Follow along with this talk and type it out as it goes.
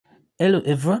Hello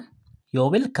everyone, you're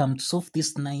welcome to solve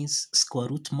this nice square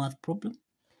root math problem.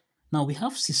 Now we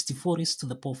have 64 raised to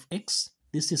the power of x.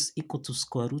 This is equal to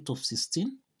square root of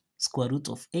 16, square root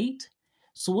of 8.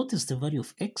 So what is the value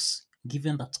of x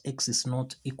given that x is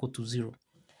not equal to 0?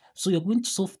 So you're going to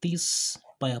solve this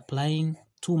by applying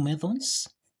two methods.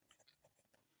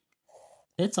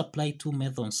 Let's apply two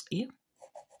methods here.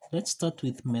 Let's start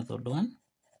with method 1.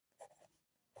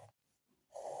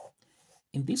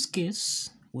 In this case,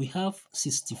 we have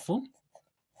 64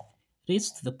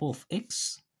 raised to the power of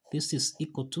x. This is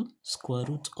equal to square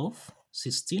root of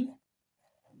 16,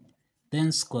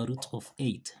 then square root of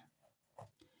 8.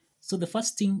 So the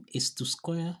first thing is to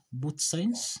square both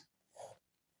sides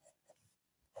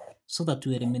so that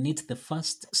we eliminate the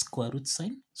first square root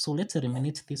sign. So let's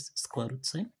eliminate this square root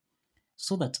sign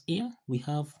so that here we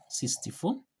have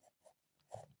 64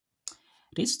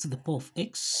 raised to the power of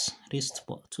x raised to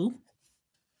power 2.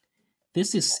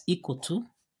 This is equal to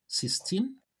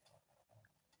 16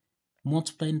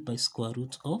 multiplied by square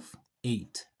root of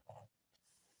 8.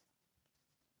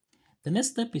 The next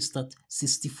step is that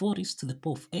 64 raised to the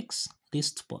power of x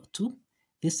raised to power 2.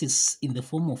 This is in the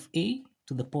form of a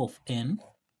to the power of n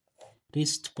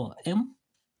raised to power m,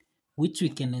 which we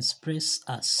can express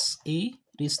as a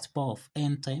raised to the power of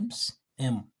n times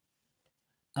m.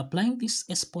 Applying this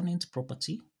exponent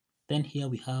property, then here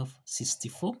we have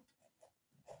 64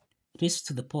 raised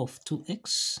to the power of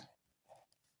 2x.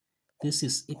 This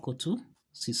is equal to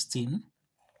 16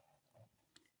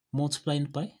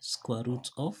 multiplied by square root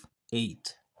of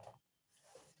 8.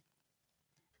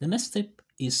 The next step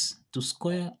is to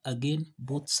square again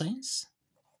both sides.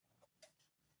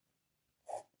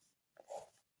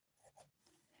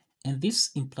 And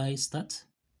this implies that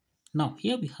now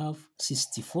here we have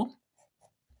 64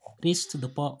 raised to the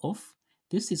power of,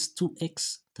 this is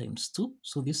 2x times 2,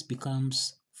 so this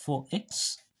becomes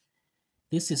 4x.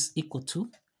 This is equal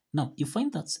to, now you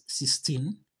find that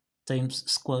 16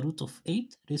 times square root of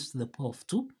 8 raised to the power of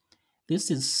 2.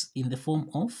 This is in the form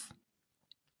of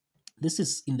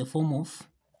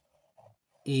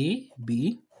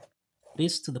ab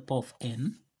raised to the power of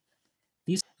n.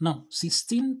 This now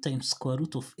 16 times square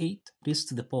root of 8 raised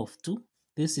to the power of 2.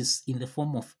 This is in the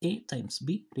form of a times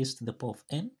b raised to the power of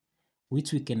n,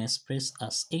 which we can express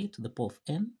as a to the power of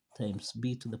n times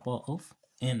b to the power of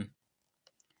n.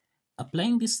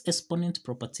 Applying this exponent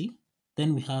property,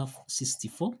 then we have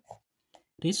 64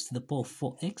 raised to the power of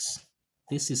 4x.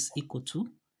 This is equal to,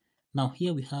 now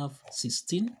here we have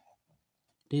 16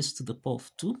 raised to the power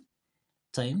of 2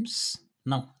 times,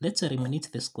 now let's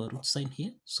eliminate the square root sign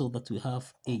here so that we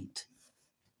have 8.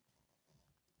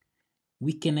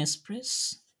 We can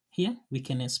express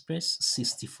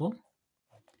 64.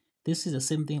 This is the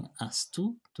same thing as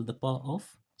 2 to the power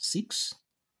of 6.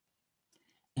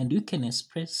 And we can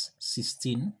express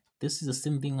 16. This is the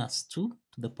same thing as 2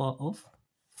 to the power of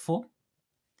 4.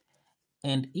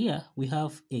 And here we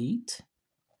have 8.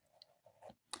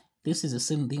 This is the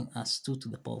same thing as 2 to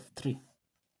the power of 3.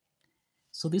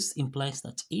 So this implies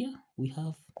that here we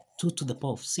have 2 to the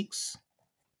power of 6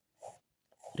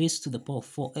 raised to the power of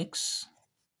 4x.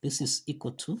 This is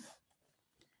equal to,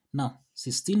 now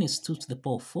 16 is 2 to the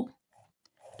power of 4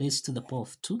 raised to the power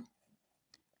of 2,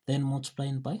 then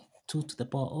multiplying by 2 to the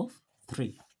power of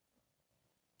 3.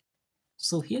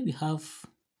 So here we have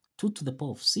 2 to the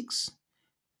power of 6.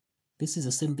 This is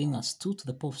the same thing as 2 to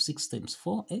the power of 6 times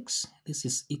 4x. This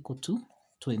is equal to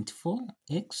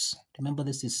 24x. Remember,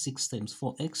 this is 6 times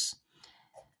 4x.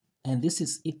 And this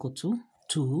is equal to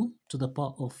 2 to the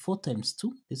power of 4 times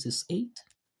 2. This is 8.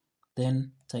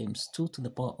 Then times 2 to the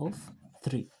power of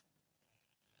 3.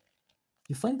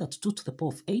 You find that 2 to the power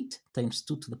of 8 times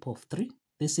 2 to the power of 3.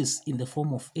 This is in the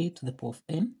form of a to the power of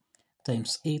n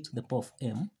times a to the power of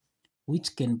m,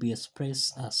 which can be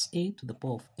expressed as a to the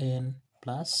power of n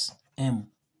plus m.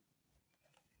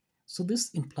 So this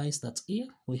implies that here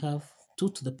we have 2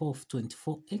 to the power of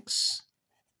 24x.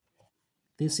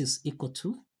 This is equal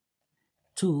to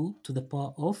 2 to the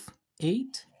power of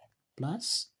 8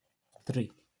 plus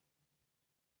 3.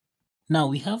 Now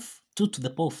we have 2 to the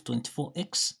power of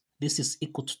 24x. This is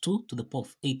equal to 2 to the power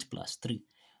of 8 plus 3.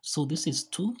 So this is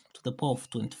 2 to the power of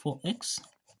 24x.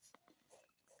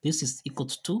 This is equal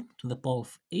to 2 to the power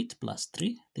of 8 plus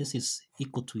 3. This is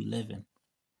equal to 11.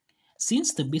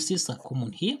 Since the bases are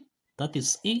common here, that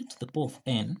is a to the power of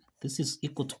n, this is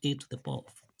equal to a to the power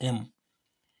of m.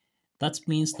 That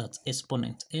means that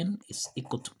exponent n is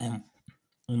equal to m.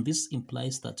 And this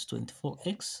implies that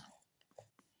 24x,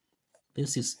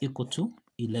 this is equal to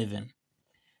 11.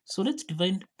 So let's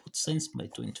divide both sides by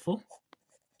 24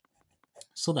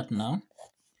 so that now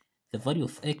the value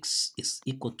of x is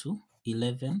equal to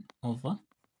 11 over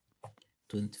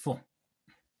 24.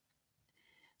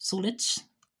 So let's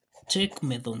check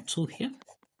method 2 here.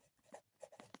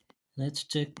 Let's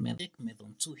check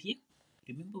method 2 here.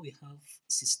 Remember, we have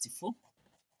 64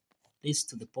 raised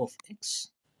to the power of x.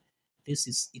 This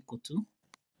is equal to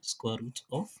square root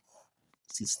of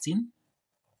 16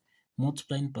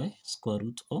 multiplied by square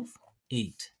root of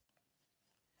 8.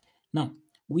 Now,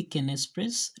 we can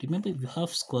express, remember, if you have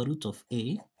square root of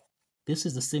a, this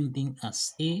is the same thing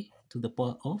as a to the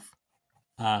power of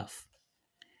half.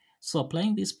 So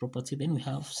applying this property, then we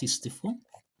have 64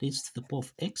 raised to the power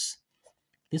of x.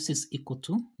 This is equal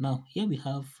to, now here we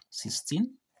have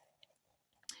 16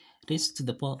 raised to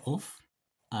the power of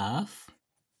half,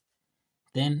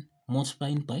 then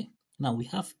multiplying by, now we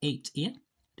have 8 here.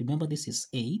 Remember, this is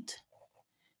 8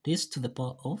 raised to the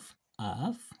power of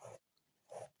half,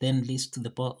 then raised to the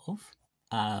power of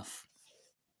half.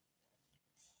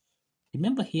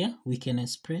 Remember, here we can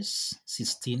express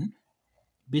 16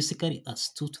 basically as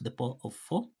 2 to the power of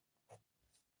 4.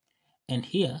 And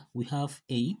here we have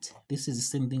 8. This is the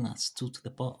same thing as 2 to the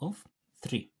power of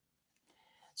 3.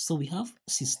 So we have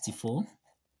 64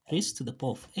 raised to the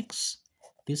power of x.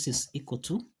 This is equal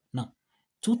to, now,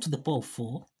 2 to the power of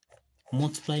 4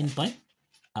 multiplying by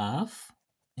half.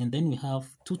 And then we have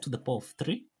 2 to the power of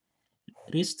 3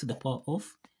 raised to the power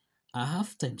of a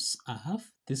half times a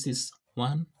half. This is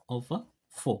 1 over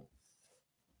 4.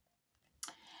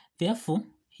 Therefore,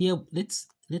 here let's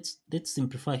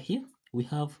simplify here. We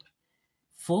have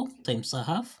 4 times a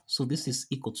half, so this is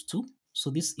equal to 2. So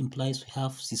this implies we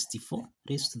have 64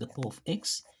 raised to the power of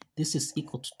x. This is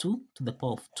equal to 2 to the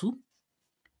power of 2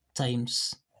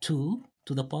 times 2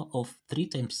 to the power of 3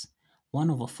 times 1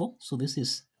 over 4. So this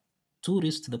is 2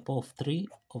 raised to the power of 3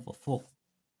 over 4.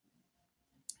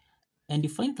 And you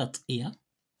find that here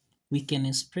we can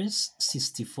express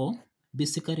 64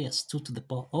 basically as 2 to the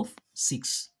power of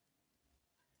 6.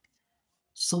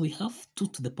 So we have 2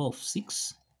 to the power of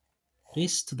 6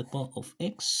 raised to the power of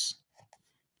x.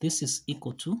 This is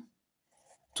equal to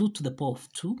 2 to the power of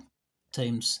 2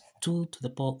 times 2 to the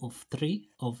power of 3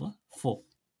 over 4.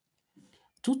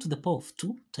 2 to the power of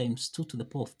 2 times 2 to the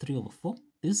power of 3 over 4.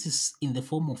 This is in the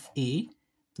form of a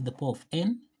to the power of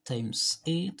n times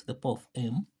a to the power of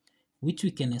m, which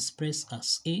we can express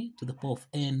as a to the power of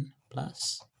n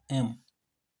plus m.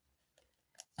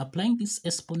 Applying this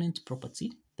exponent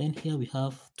property, then here we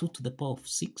have 2 to the power of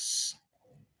 6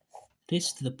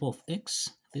 raised to the power of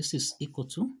x. This is equal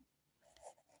to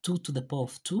 2 to the power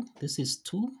of 2. This is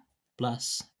 2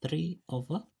 plus 3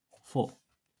 over 4.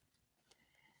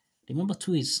 Remember,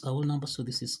 2 is a whole number, so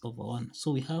this is over 1.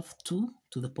 So we have 2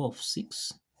 to the power of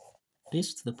 6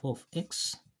 raised to the power of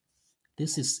x.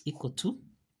 This is equal to,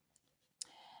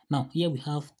 now here we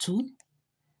have 2.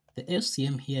 The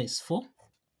LCM here is 4.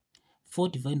 4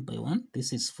 divided by 1,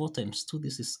 this is 4 times 2,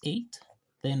 this is 8.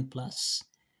 Then plus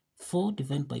 4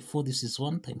 divided by 4, this is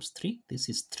 1 times 3, this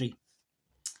is 3.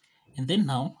 And then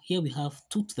now, here we have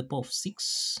 2 to the power of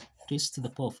 6 raised to the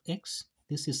power of x.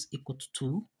 This is equal to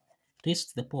 2 raised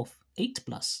to the power of 8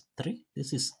 plus 3.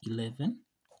 This is 11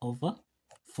 over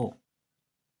 4.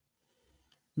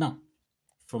 Now,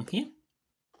 from here,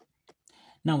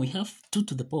 now we have 2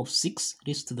 to the power of 6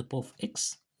 raised to the power of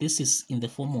x. This is in the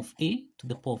form of a to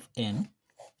the power of n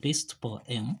raised to power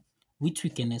m, which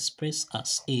we can express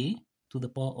as a to the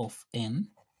power of n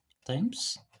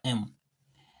times m.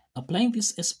 Applying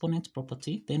this exponent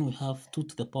property, then we have 2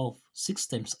 to the power of 6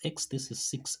 times x. This is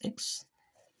 6x.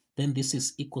 Then this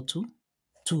is equal to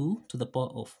 2 to the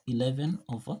power of 11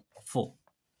 over 4.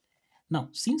 Now,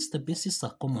 since the bases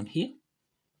are common here,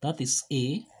 that is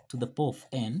a to the power of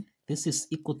n. This is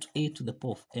equal to a to the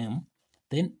power of m.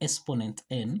 Then exponent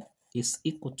n is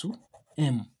equal to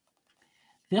m.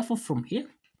 Therefore, from here,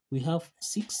 we have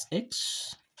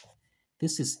 6x.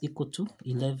 This is equal to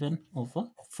 11 over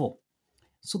 4.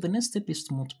 So the next step is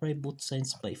to multiply both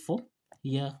sides by 4,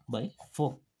 here by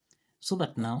 4. So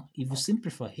that now, if you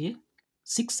simplify here,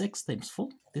 6x times 4,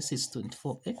 this is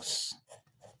 24x.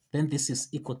 Then this is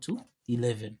equal to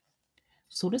 11.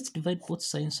 So let's divide both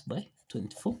sides by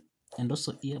 24 and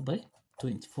also here by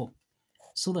 24.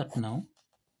 So that now,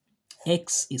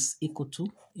 x is equal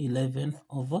to 11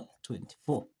 over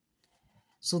 24.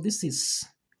 So this is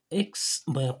x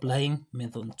by applying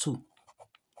method 2.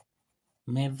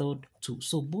 Method 2.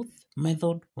 So both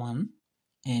method 1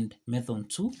 and method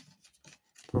 2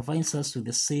 provides us with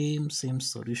the same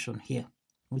solution here,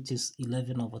 which is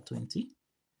 11 over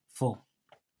 24.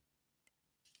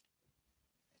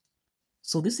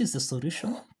 So this is the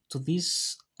solution to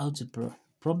this algebra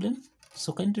problem.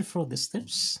 So kindly follow the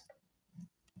steps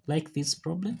like this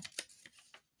problem.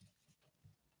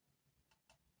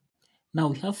 Now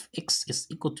we have x is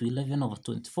equal to 11 over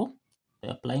 24 by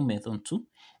applying method 2,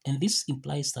 and this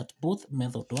implies that both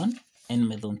method 1 and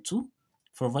method 2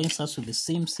 provides us with the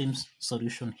same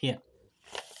solution here.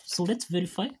 So let's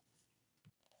verify.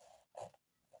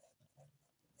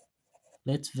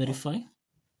 Let's verify.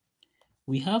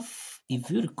 We have, if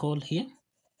you recall here,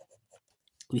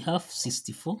 we have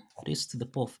 64 raised to the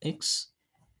power of x.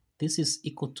 This is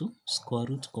equal to square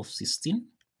root of 16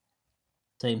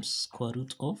 times square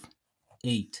root of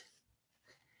 8.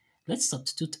 Let's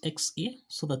substitute x here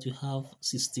so that we have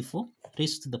 64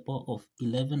 raised to the power of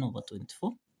 11 over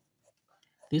 24.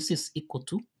 This is equal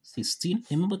to 16.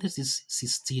 Remember, this is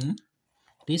 16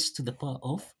 raised to the power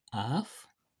of half,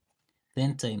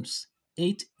 then times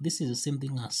 8. This is the same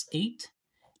thing as 8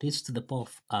 raised to the power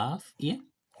of half here,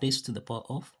 raised to the power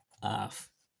of half.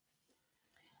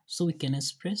 So we can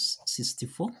express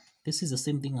 64. This is the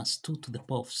same thing as 2 to the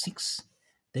power of 6.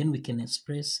 Then we can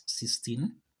express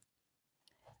 16.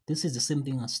 This is the same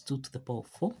thing as 2 to the power of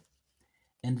 4.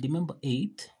 And remember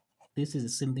 8. This is the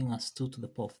same thing as 2 to the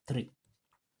power of 3.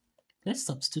 Let's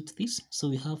substitute this. So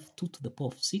we have 2 to the power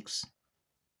of 6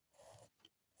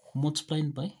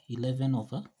 multiplied by 11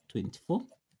 over 24.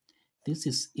 This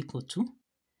is equal to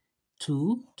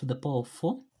 2 to the power of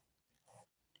 4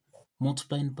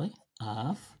 multiplied by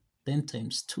half, then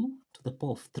times 2 to the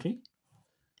power of 3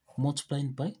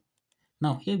 multiplied by,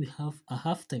 now here we have a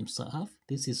half times a half.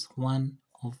 This is 1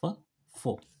 over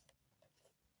 4.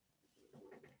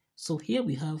 So here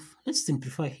we have, let's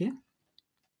simplify here.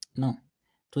 Now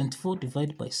 24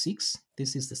 divided by 6,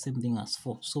 this is the same thing as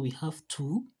 4. So we have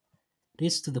 2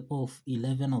 raised to the power of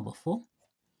 11 over 4.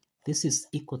 This is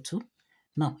equal to,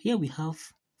 now here we have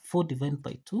 4 divided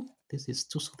by 2. This is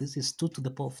 2, so this is 2 to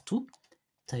the power of 2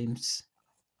 times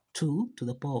 2 to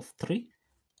the power of 3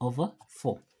 over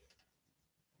 4.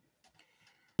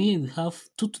 Here we have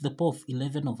 2 to the power of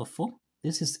 11 over 4.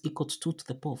 This is equal to 2 to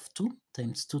the power of 2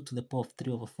 times 2 to the power of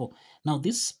 3 over 4. Now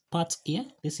this part here,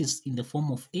 this is in the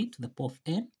form of a to the power of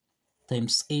n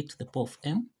times a to the power of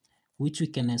m, which we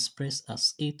can express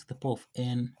as a to the power of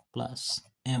n plus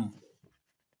m.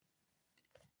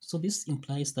 So this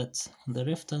implies that on the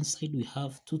left hand side we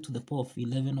have 2 to the power of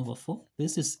 11 over 4.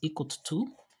 This is equal to 2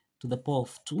 to the power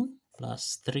of 2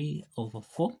 plus 3 over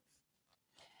 4.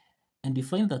 And we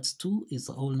find that 2 is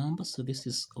a whole number, so this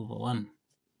is over 1.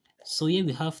 So here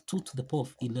we have 2 to the power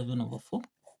of 11 over 4.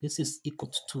 This is equal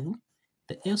to 2.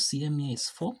 The LCM here is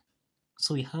 4.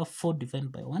 So we have 4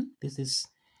 divided by 1. This is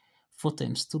 4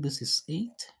 times 2. This is 8.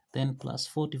 Then plus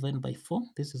 4 divided by 4.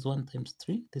 This is 1 times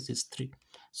 3. This is 3.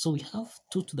 So we have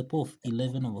 2 to the power of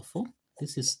 11 over 4.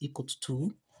 This is equal to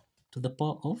 2 to the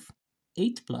power of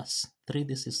 8 plus 3.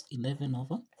 This is 11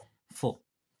 over 4.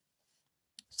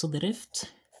 So the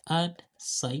left hand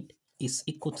side is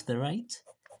equal to the right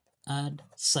hand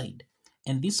side.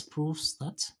 And this proves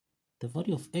that the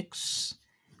value of x,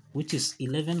 which is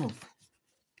 11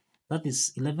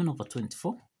 over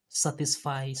 24,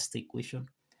 satisfies the equation.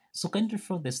 So kindly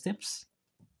follow the steps,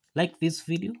 like this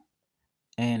video,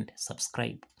 and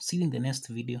subscribe. See you in the next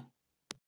video.